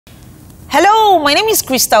Hello, my name is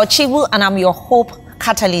Crystal Chibu and I'm your Hope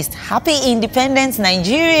Catalyst. Happy Independence,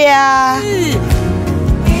 Nigeria!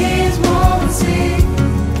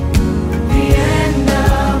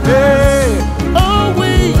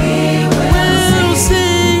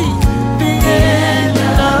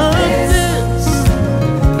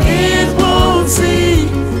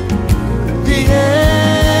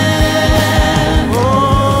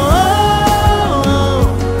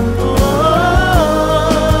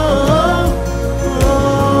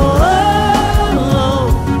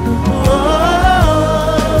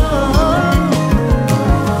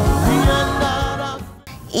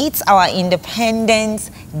 It's our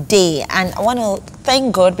Independence Day, and I want to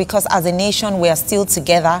thank God because as a nation we are still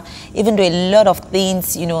together, even though a lot of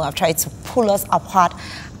things, have tried to pull us apart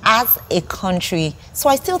as a country. So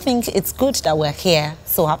I still think it's good that we're here.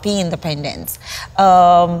 So happy Independence.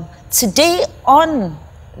 Today on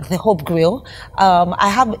the Hope Grill, I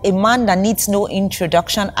have a man that needs no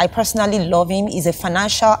introduction. I personally love him. He's a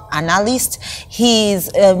financial analyst. He's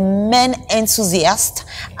a men enthusiast,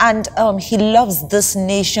 and he loves this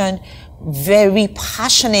nation very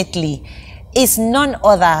passionately. It's none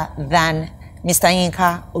other than Mr.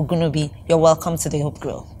 Yinka Ogunobi. You're welcome to the Hope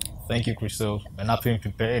Grill. Thank you, Crystal, and happy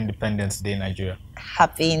Independence Day, Nigeria.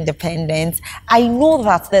 Happy Independence. I know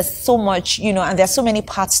that there's so much, and there's so many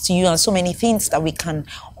parts to you and so many things that we can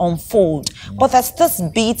unfold. But there's this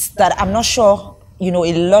bit that I'm not sure,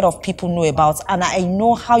 a lot of people know about, and I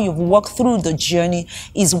know how you've walked through the journey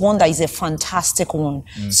is one that is a fantastic one.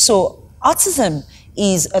 So autism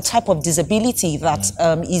is a type of disability that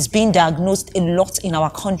is being diagnosed a lot in our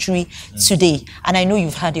country today. And I know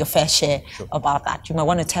you've had your fair share about that. You might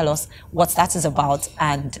want to tell us what that is about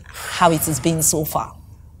and how it has been so far.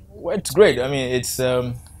 Well, it's great. I mean, it's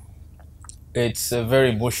a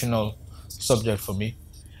very emotional subject for me.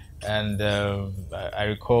 And I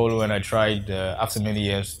recall when I tried, after many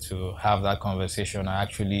years, to have that conversation, I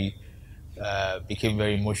actually became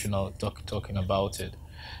very emotional talking about it.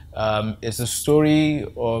 It's a story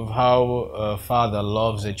of how a father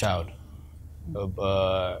loves a child,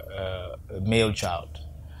 a male child,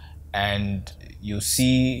 and you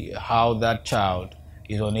see how that child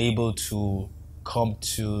is unable to come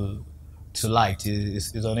to light,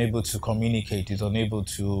 is unable to communicate, is unable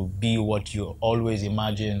to be what you always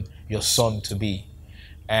imagine your son to be,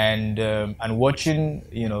 and watching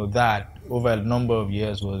that over a number of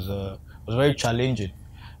years was very challenging.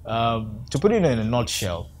 To put it in a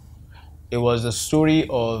nutshell, it was a story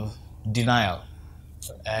of denial,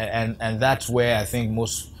 and that's where I think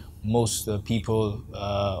most people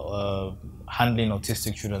handling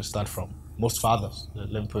autistic children start from. Most fathers, let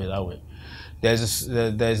me put it that way.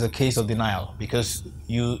 There's a case of denial because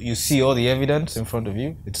you see all the evidence in front of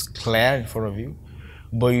you, it's clear in front of you,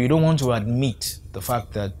 but you don't want to admit the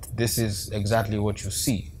fact that this is exactly what you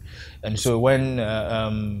see. And so when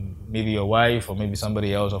maybe your wife or maybe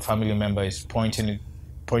somebody else or family member is pointing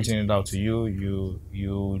it out to you,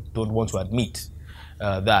 you don't want to admit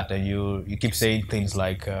that, and you keep saying things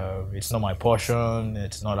like it's not my portion,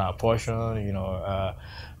 it's not our portion,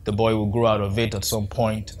 the boy will grow out of it at some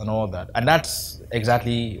point and all that. And that's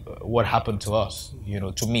exactly what happened to us,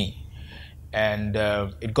 to me. And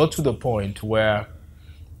it got to the point where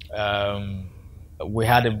we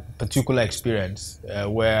had a particular experience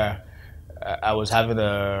where I was having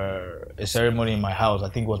a ceremony in my house. I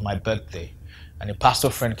think it was my birthday. And a pastor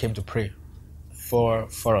friend came to pray for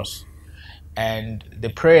us. And the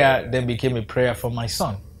prayer then became a prayer for my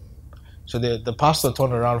son. So the pastor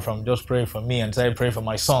turned around from just praying for me and started praying for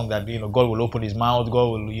my son that, God will open his mouth, God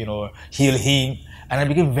will, heal him. And I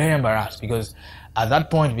became very embarrassed because at that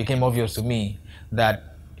point it became obvious to me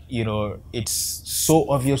that, it's so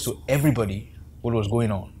obvious to everybody what was going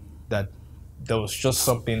on, that there was just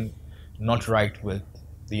something not right with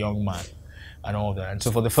the young man and all that. And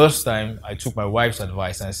so for the first time, I took my wife's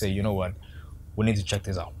advice and I said, you know what, we need to check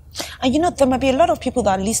this out. And there might be a lot of people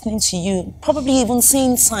that are listening to you, probably even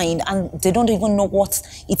seeing signs, and they don't even know what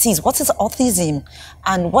it is. What is autism?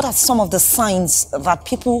 And what are some of the signs that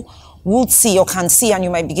people would see or can see, and you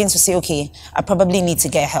might begin to say, okay, I probably need to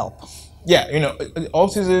get help? Yeah,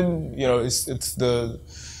 autism, it's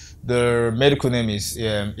the medical name is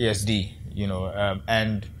ESD,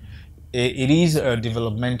 and it is a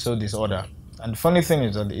developmental disorder. And the funny thing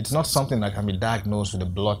is that it's not something that can be diagnosed with a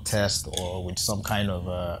blood test or with some kind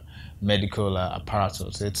of medical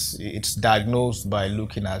apparatus. It's diagnosed by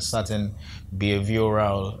looking at certain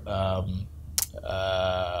behavioral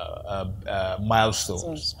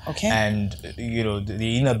milestones. Okay. And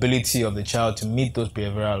the inability of the child to meet those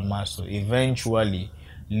behavioral milestones eventually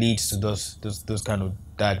leads to those kind of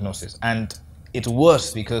diagnosis. And it's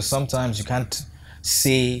worse because sometimes you can't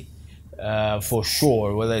say for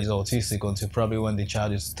sure whether it's autistic until probably when the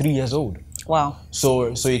child is 3 years old. Wow. So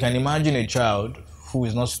you can imagine a child who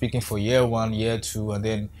is not speaking for year 1, year 2, and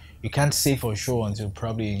then you can't say for sure until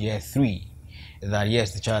probably year 3 that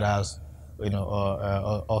yes, the child has,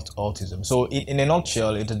 autism. So in a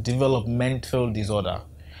nutshell, it's a developmental disorder,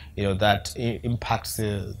 that impacts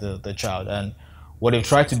the child. And what they've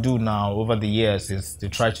tried to do now over the years is they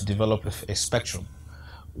try to develop a spectrum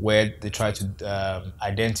where they try to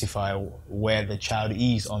identify where the child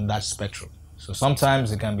is on that spectrum. So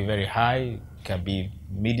sometimes it can be very high, it can be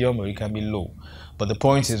medium, or it can be low. But the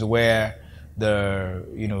point is where the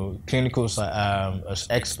clinical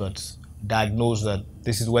experts diagnose that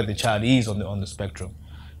this is where the child is on the spectrum.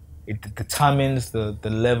 It determines the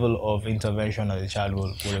level of intervention that the child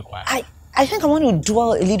will require. I think I want to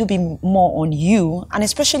dwell a little bit more on you, and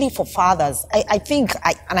especially for fathers. I think,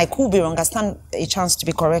 and I could be wrong, I stand a chance to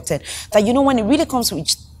be corrected, that when it really comes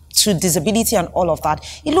to disability and all of that,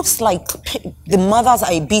 it looks like the mothers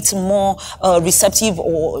are a bit more receptive,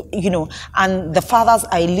 or and the fathers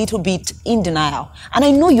are a little bit in denial. And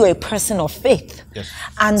I know you're a person of faith. Yes.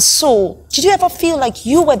 And so, did you ever feel like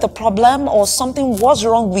you were the problem, or something was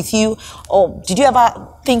wrong with you, or did you ever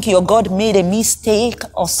think your God made a mistake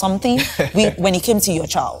or something when it came to your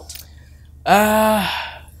child?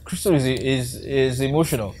 Crystal is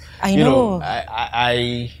emotional. I know.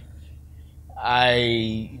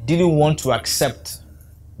 I didn't want to accept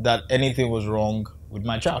that anything was wrong with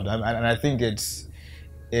my child, and I think there's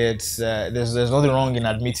nothing wrong in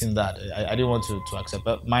admitting that. I didn't want to accept.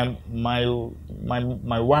 But my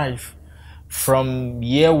wife, from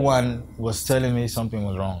year 1, was telling me something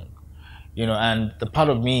was wrong, and there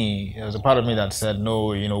was a part of me that said, no,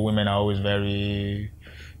 women are always very,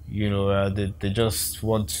 they just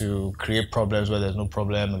want to create problems where there's no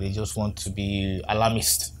problem, and they just want to be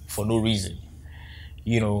alarmist for no reason.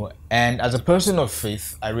 And as a person of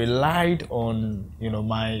faith, I relied on,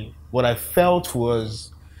 what I felt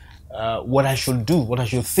was what I should do, what I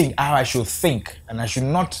should think, how I should think, and I should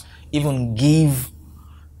not even give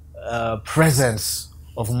presence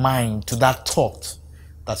of mind to that thought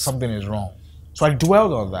that something is wrong. So I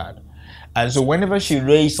dwelled on that. And so whenever she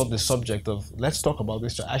raised up the subject of, let's talk about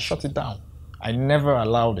this, I shut it down. I never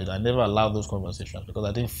allowed it. I never allowed those conversations because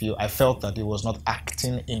I felt that it was not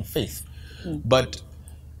acting in faith. But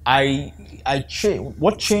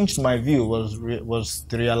what changed my view was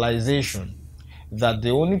the realization that the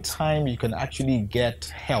only time you can actually get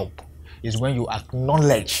help is when you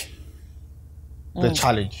acknowledge the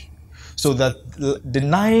challenge. So that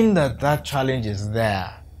denying that challenge is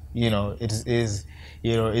there, it is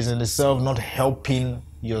in itself not helping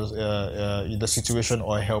the situation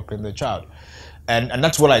or helping the child. And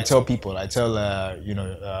that's what I tell people. I tell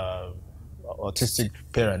autistic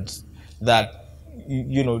parents that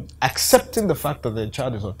accepting the fact that the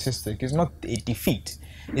child is autistic is not a defeat.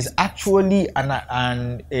 It's actually a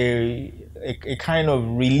kind of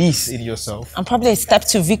release in yourself. And probably a step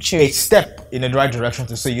to victory. A step in the right direction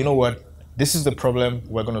to say, you know what, this is the problem,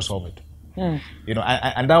 we're going to solve it.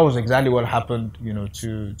 And that was exactly what happened,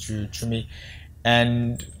 to me.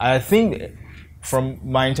 And I think from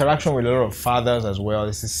my interaction with a lot of fathers as well,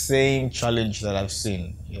 it's the same challenge that I've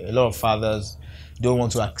seen. A lot of fathers don't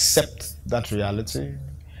want to accept that reality.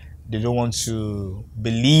 They don't want to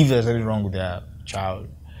believe there's anything wrong with their child.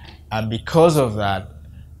 And because of that,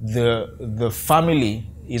 the family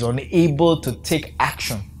is unable to take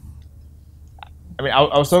action. I mean,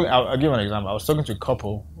 I'll give an example. I was talking to a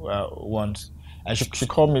couple once, and she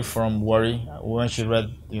called me from Warri when she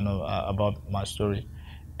read, about my story.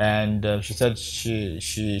 And she said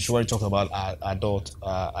she wanted to talk about our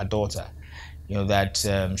daughter. That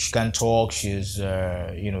she can't talk, she's,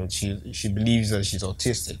 she believes that she's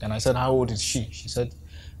autistic. And I said, how old is she? She said,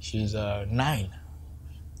 she's 9. I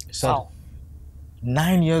said, wow.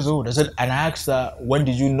 9 years old. I said, and I asked her, when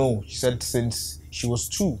did you know? She said, since she was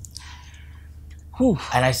 2. Whew.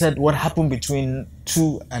 And I said, what happened between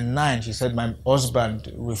 2 and 9? She said, my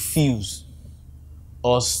husband refused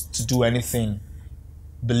us to do anything,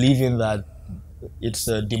 believing that it's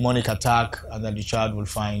a demonic attack and that the child will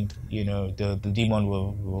find, the demon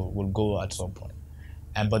will go at some point.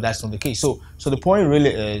 But that's not the case. So the point really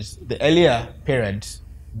is the earlier parents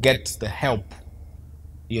get the help,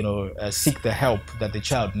 seek the help that the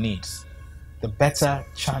child needs, the better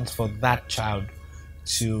chance for that child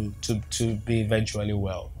to be eventually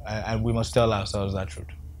well. And we must tell ourselves that truth.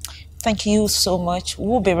 Thank you so much.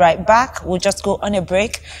 We'll be right back. We'll just go on a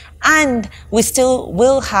break. And we still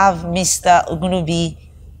will have Mr. Ogunubi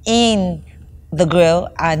in the girl,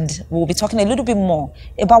 and we'll be talking a little bit more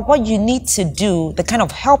about what you need to do, the kind of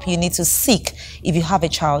help you need to seek if you have a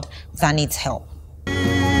child that needs help.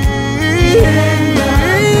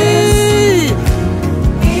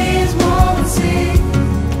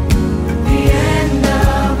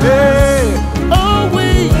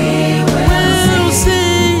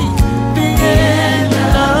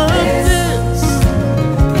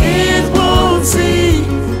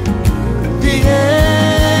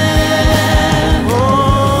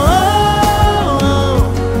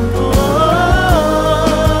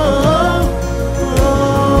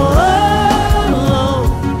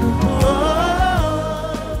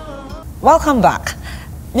 Welcome back.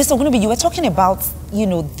 Mr. Ogunubi, you were talking about, you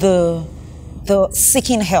know, the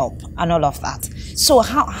seeking help and all of that. So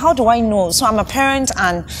how do I know? So I'm a parent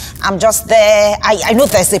and I'm just there. I know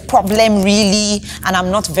there's a problem really, and I'm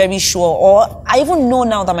not very sure. Or I even know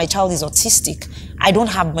now that my child is autistic. I don't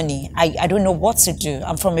have money. I don't know what to do.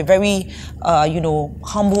 I'm from a very, you know,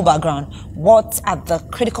 humble background. What are the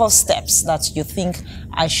critical steps that you think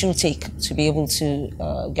I should take to be able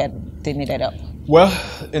to get the needed help? Well,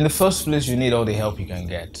 in the first place, you need all the help you can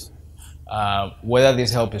get. Whether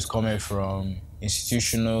this help is coming from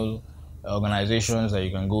institutional organizations that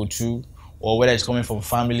you can go to, or whether it's coming from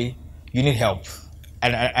family, you need help.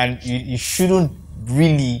 And you shouldn't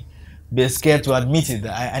really be scared to admit it,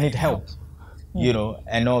 that I need help, you know,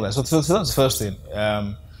 and all that. So that's the first thing.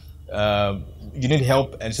 You need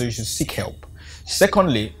help, and so you should seek help.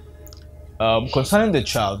 Secondly, concerning the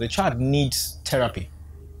child needs therapy.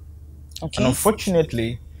 Okay. And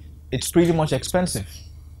unfortunately, it's pretty much expensive.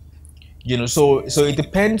 You know, so it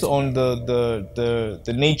depends on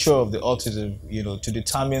the nature of the autism, you know, to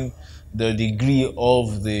determine the degree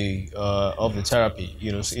of the therapy.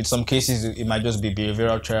 You know, in some cases it might just be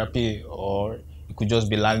behavioral therapy, or it could just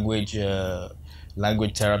be language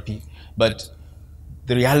therapy. But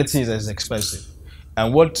the reality is that it's expensive.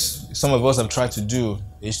 And what some of us have tried to do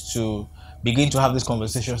is to begin to have these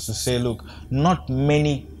conversations to say, look, not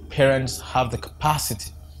many parents have the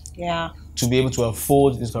capacity to be able to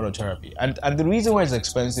afford this kind of therapy. And the reason why it's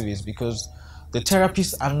expensive is because the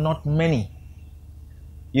therapists are not many.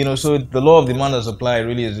 You know, so the law of demand and supply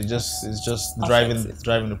really is just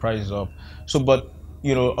driving the prices up. So, but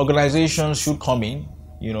you know, organizations should come in,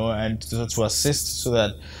 you know, and to assist so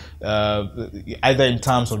that either in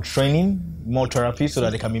terms of training more therapy so that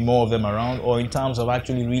there can be more of them around, or in terms of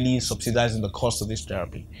actually really subsidizing the cost of this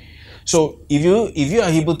therapy. So if you are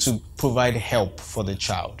able to provide help for the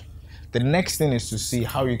child, the next thing is to see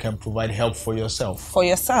how you can provide help for yourself. For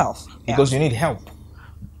yourself. Because you need help.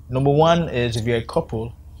 Number one is, if you're a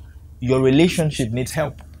couple, your relationship needs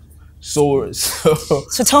help. So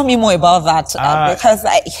tell me more about that, because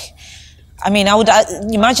I mean, I would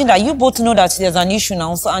imagine that you both know that there's an issue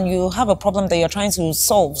now, and you have a problem that you're trying to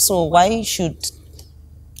solve. So why should...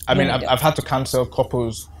 I mean, I've had to counsel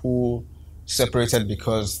couples who separated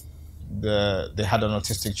because they had an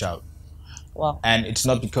autistic child. Wow. And it's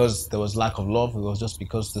not because there was lack of love, it was just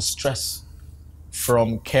because the stress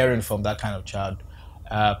from caring from that kind of child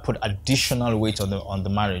put additional weight on the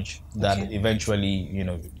marriage that eventually, you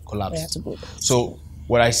know, collapsed. So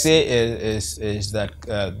what I say is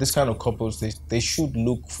that this kind of couples, they should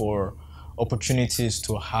look for opportunities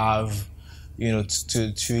to have, you know,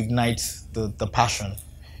 to ignite the passion,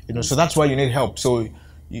 you know. So that's why you need help. So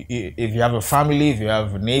if you have a family, if you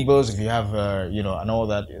have neighbors, if you have, you know, and all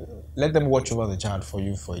that, let them watch over the child for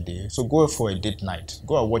you for a day. So go for a date night,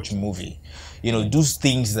 go and watch a movie, you know, do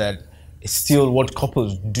things that is still what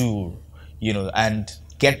couples do, you know, and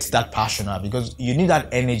get that passion out, because you need that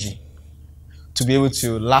energy to be able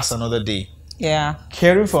to last another day. Yeah.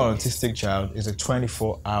 Caring for an autistic child is a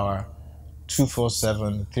 24-hour,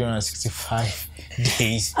 247, 365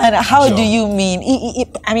 days. And how job. Do you mean?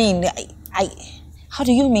 How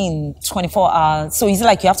do you mean 24 hours? So is it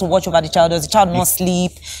like you have to watch over the child? Does the child not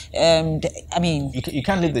sleep? I mean... You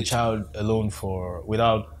can't leave the child alone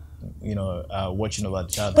without, you know, watching over the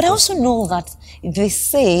child. But I also know that they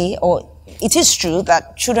say, or it is true,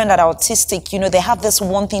 that children that are autistic, you know, they have this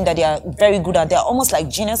one thing that they are very good at. They're almost like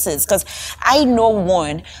geniuses. Because I know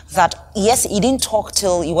one that, yes, he didn't talk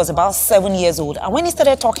till he was about 7 years old. And when he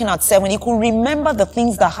started talking at 7, he could remember the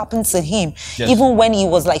things that happened to him, even when he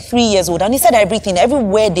was like 3 years old. And he said everything,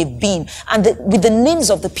 everywhere they've been, and with the names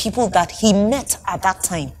of the people that he met at that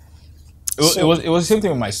time. It was the same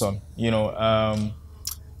thing with my son, you know.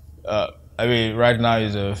 I mean, right now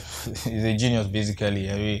he's a genius, basically.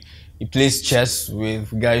 I mean, he plays chess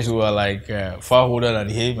with guys who are like far older than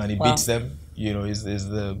him, and he beats them. You know, he's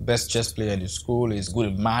the best chess player in the school. He's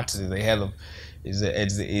good at maths. He's the head of is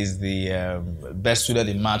the best student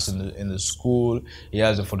in maths in the school. He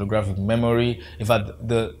has a photographic memory. In fact,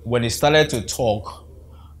 when he started to talk,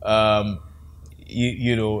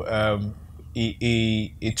 he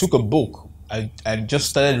took a book and just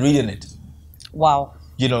started reading it. Wow.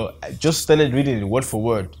 I just started reading it word for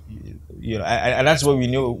word. And that's what we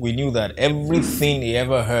knew. We knew that everything he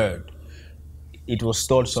ever heard, it was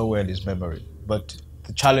stored somewhere in his memory. But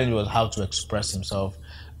the challenge was how to express himself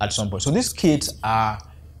at some point. So these kids are,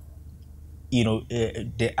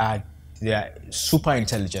 they are super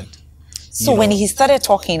intelligent. So when he started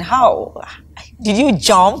talking, how did you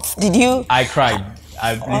jump? Did you? I cried.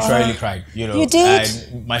 I literally cried. You did?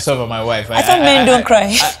 And myself and my wife. I thought men don't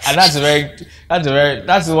cry. And that's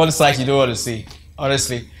the one side you don't want to see,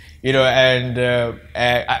 honestly. And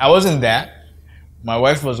I wasn't there. My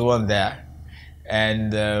wife was the one there,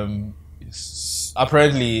 and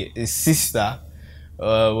apparently his sister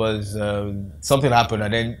was something happened,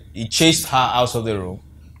 and then he chased her out of the room.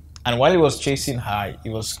 And while he was chasing her, he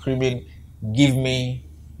was screaming, "Give me,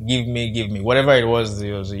 give me, give me!" Whatever it was,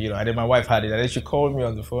 And then my wife had it, and then she called me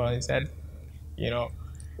on the phone and he said,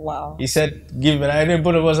 Wow. He said, "Give me," and then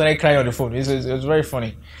both of us started crying on the phone. It was very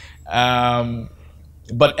funny.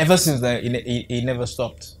 But ever since then, he never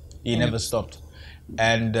stopped. He never stopped.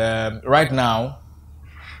 And right now,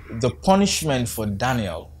 the punishment for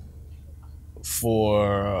Daniel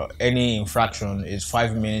for any infraction is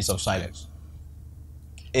 5 minutes of silence.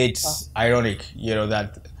 It's ironic,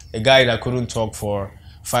 that a guy that couldn't talk for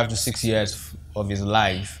 5 to 6 years of his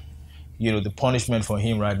life, the punishment for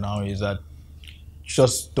him right now is that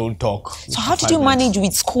just don't talk. So how did you manage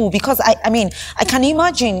with school? Because I mean, I can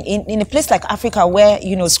imagine in a place like Africa where,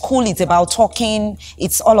 school is about talking,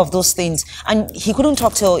 it's all of those things. And he couldn't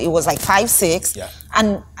talk till it was like 5, 6. Yeah.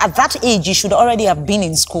 And at that age, you should already have been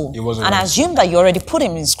in school. It wasn't and right. I assume that you already put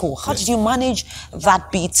him in school. How did you manage that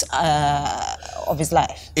bit of his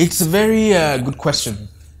life? It's a very good question.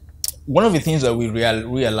 One of the things that we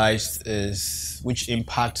realized is, which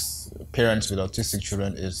impacts parents with autistic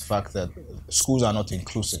children, is the fact that schools are not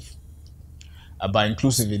inclusive. By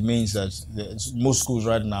inclusive, it means that most schools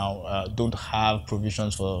right now don't have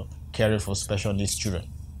provisions for caring for special needs children.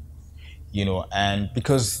 And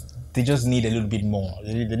because they just need a little bit more.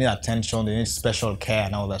 They need attention, they need special care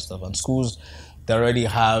and all that stuff. And schools that already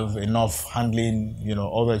have enough handling,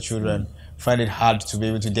 other children, find it hard to be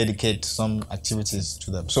able to dedicate some activities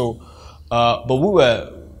to them. So, but we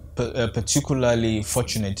were particularly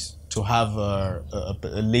fortunate to have a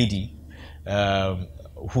lady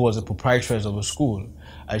who was a proprietress of a school,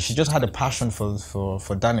 and she just had a passion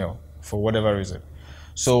for Daniel for whatever reason.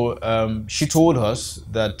 So she told us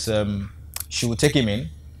that she would take him in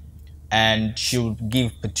and she would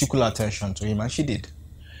give particular attention to him, and she did.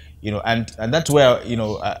 And that's where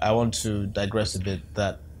I want to digress a bit,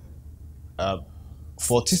 that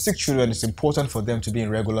for autistic children, it's important for them to be in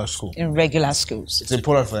regular school. In regular schools. It's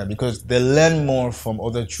important for them because they learn more from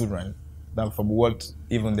other children than from what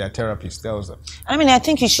even their therapist tells them. I mean, I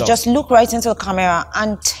think you should just look right into the camera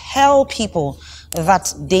and tell people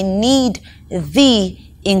that they need the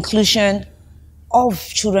inclusion of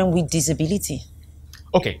children with disability.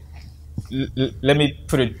 Okay, let me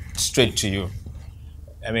put it straight to you.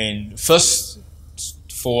 I mean, first,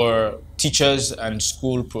 for teachers and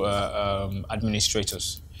school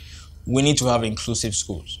administrators, we need to have inclusive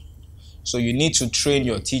schools. So you need to train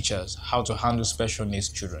your teachers how to handle special needs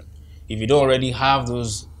children. If you don't already have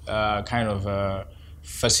those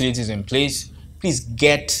facilities in place, please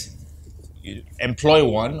employ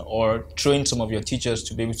one or train some of your teachers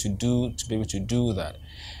to be able to do that.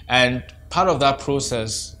 And part of that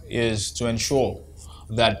process is to ensure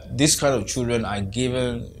that this kind of children are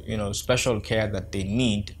given, special care that they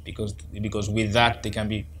need, because with that they can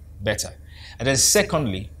be better. And then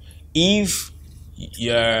secondly, if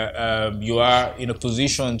you are in a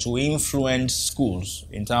position to influence schools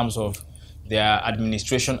in terms of their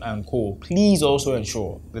administration and co, please also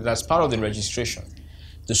ensure that as part of the registration,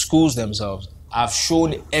 the schools themselves have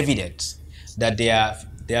shown evidence that they have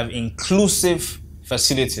inclusive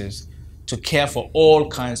facilities to care for all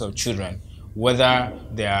kinds of children, whether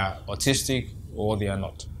they are autistic or they are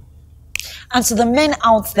not. And to the men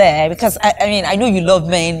out there, because I mean, I know you love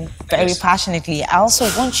men very passionately. I also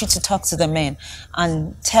want you to talk to the men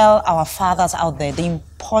and tell our fathers out there the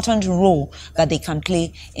important role that they can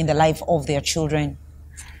play in the life of their children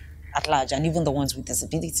at large, and even the ones with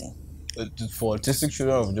disability. For autistic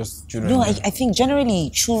children or just children? No, I think generally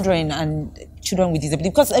children, and children with disability?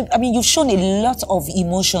 Because I mean, you've shown a lot of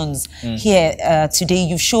emotions here today.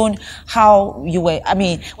 You've shown how you were. I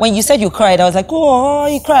mean, when you said you cried, I was like, oh,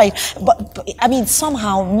 you cried. But I mean,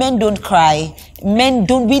 somehow men don't cry. Men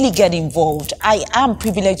don't really get involved. I am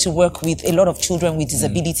privileged to work with a lot of children with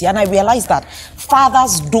disability, and I realize that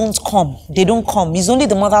fathers don't come. They don't come. It's only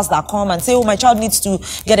the mothers that come and say, oh, my child needs to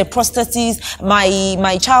get a prosthesis.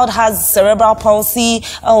 My child has cerebral palsy.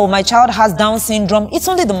 Oh, my child has Down syndrome. It's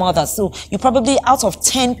only the mothers. So you probably, out of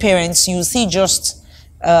 10 parents, you see just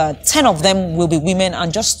 10 of them will be women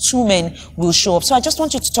and just 2 men will show up. So I just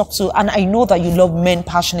want you to talk to, and I know that you love men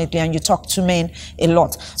passionately and you talk to men a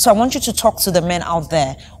lot. So I want you to talk to the men out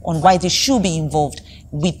there on why they should be involved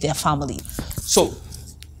with their family. So,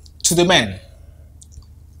 to the men,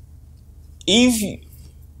 if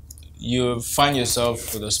you find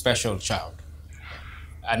yourself with a special child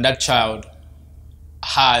and that child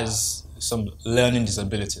has some learning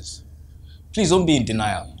disabilities, please don't be in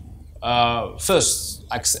denial. First,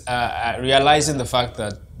 realizing the fact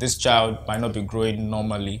that this child might not be growing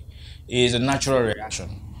normally is a natural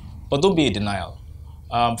reaction, but don't be in denial.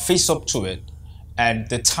 Face up to it and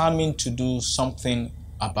determine to do something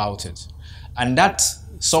about it. And that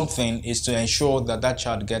something is to ensure that that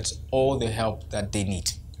child gets all the help that they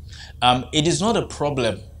need. It is not a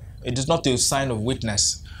problem, it is not a sign of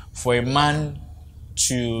weakness for a man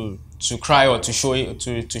to cry or to show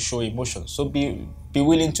emotion. So be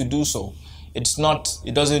willing to do so. It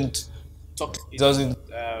doesn't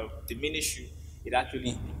diminish you. It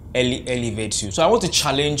actually elevates you. So I want to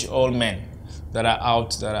challenge all men that are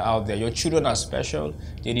out there. Your children are special.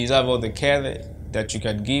 They deserve all the care that you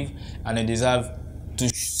can give, and they deserve to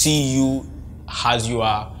see you as you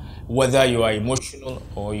are, whether you are emotional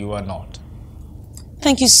or you are not.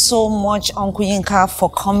 Thank you so much, Uncle Yinka, for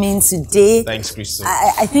coming today. Thanks, Crystal.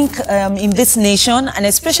 I think in this nation, and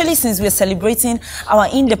especially since we're celebrating our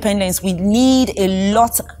independence, we need a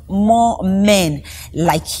lot more men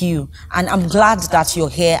like you. And I'm glad that you're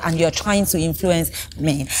here and you're trying to influence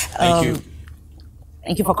men. Thank you.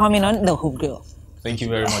 Thank you for coming on The Hope Girl. Thank you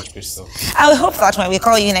very much, Crystal. I hope that when we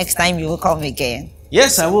call you next time, you will call me again.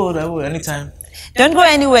 Yes, I will, anytime. Don't go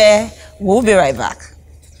anywhere. We'll be right back.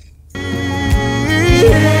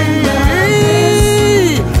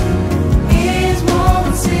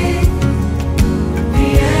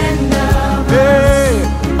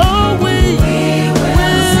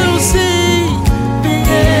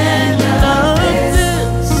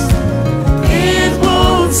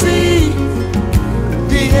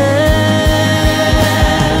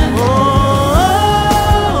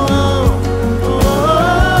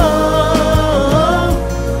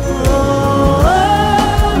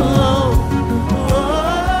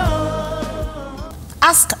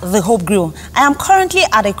 The Hope Grill. I am currently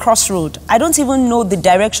at a crossroad. I don't even know the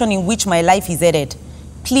direction in which my life is headed.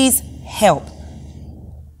 Please help.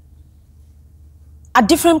 At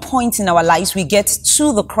different points in our lives, we get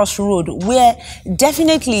to the crossroad where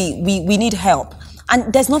definitely we need help.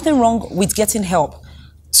 And there's nothing wrong with getting help.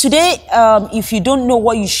 Today, if you don't know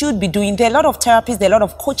what you should be doing, there are a lot of therapists, there are a lot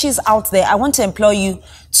of coaches out there. I want to implore you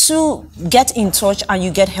to get in touch and you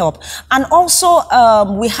get help. And also,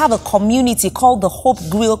 we have a community called the Hope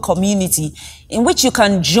Grill Community, in which you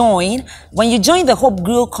can join. When you join the Hope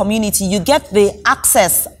Grill Community, you get the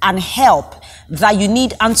access and help that you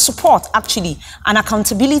need, and support actually, and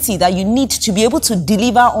accountability that you need to be able to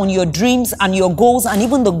deliver on your dreams and your goals, and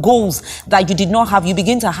even the goals that you did not have. You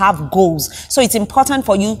begin to have goals. So it's important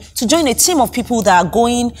for you to join a team of people that are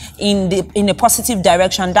going in a positive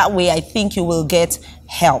direction. That way I think you will get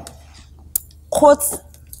help. Quote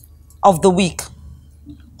of the week: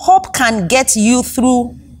 hope can get you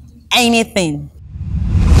through anything.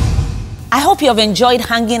 I hope you have enjoyed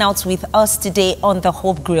hanging out with us today on the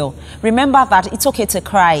Hope Grill. Remember that it's okay to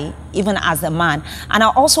cry, even as a man. And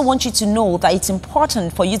I also want you to know that it's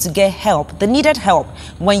important for you to get help, the needed help,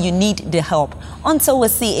 when you need the help. Until we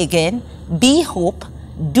see again, be hope,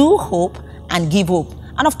 do hope, and give hope.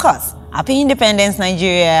 And of course, happy independence,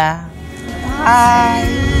 Nigeria. Bye.